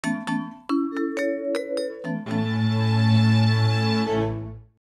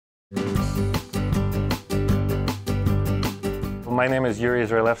My name is Yuri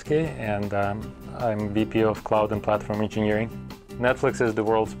Izraelevsky, and I'm VP of Cloud and Platform Engineering. Netflix is the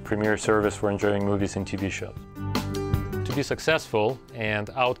world's premier service for enjoying movies and TV shows. To be successful and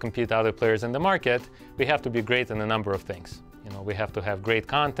outcompete other players in the market, we have to be great in a number of things. We have to have great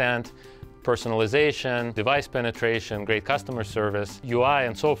content, personalization, device penetration, great customer service, UI,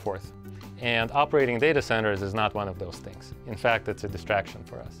 and so forth. And operating data centers is not one of those things. In fact, it's a distraction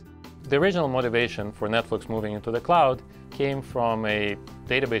for us. The original motivation for Netflix moving into the cloud came from a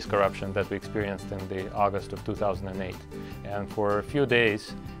database corruption that we experienced in the August of 2008. And for a few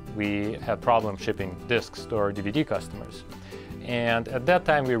days, we had problems shipping disks to our DVD customers. And at that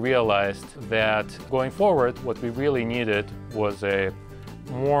time, we realized that going forward, what we really needed was a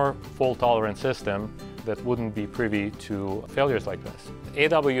more fault-tolerant system that wouldn't be privy to failures like this.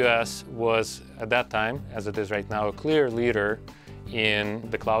 AWS was, at that time, as it is right now, a clear leader in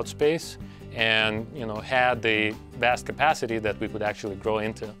the cloud space and had the vast capacity that we could actually grow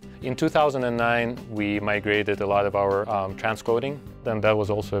into. In 2009, we migrated a lot of our transcoding, and that was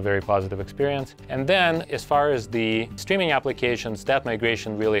also a very positive experience. And then, as far as the streaming applications, that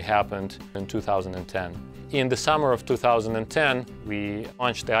migration really happened in 2010. In the summer of 2010, we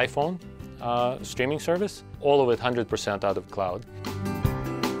launched the iPhone streaming service, all of it 100% out of cloud.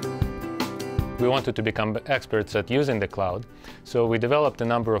 We wanted to become experts at using the cloud, so we developed a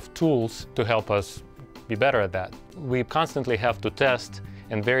number of tools to help us be better at that. We constantly have to test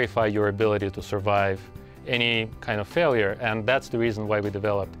and verify your ability to survive any kind of failure, and that's the reason why we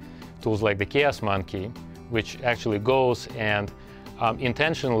developed tools like the Chaos Monkey, which actually goes and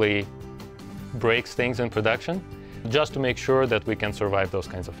intentionally breaks things in production just to make sure that we can survive those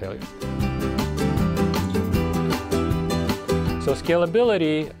kinds of failures. So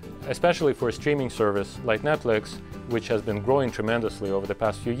scalability, especially for a streaming service like Netflix, which has been growing tremendously over the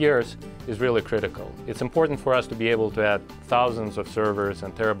past few years, is really critical. It's important for us to be able to add thousands of servers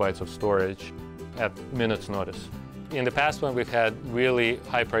and terabytes of storage at minutes' notice. In the past, when we've had really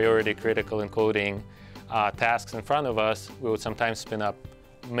high priority critical encoding tasks in front of us, we would sometimes spin up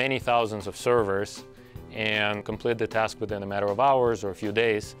many thousands of servers and complete the task within a matter of hours or a few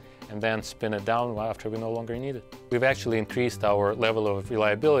days, and then spin it down after we no longer need it. We've actually increased our level of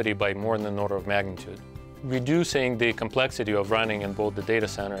reliability by more than an order of magnitude. Reducing the complexity of running in both the data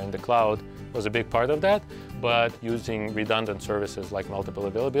center and the cloud was a big part of that, but using redundant services like multiple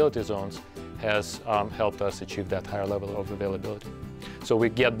availability zones has helped us achieve that higher level of availability. So we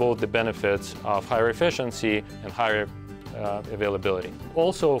get both the benefits of higher efficiency and higher availability.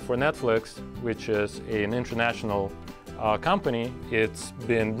 Also for Netflix, which is an international company, it's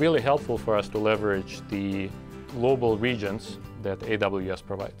been really helpful for us to leverage the global regions that AWS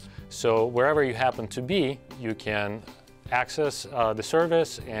provides. So wherever you happen to be, you can access the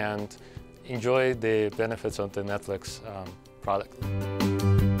service and enjoy the benefits of the Netflix product.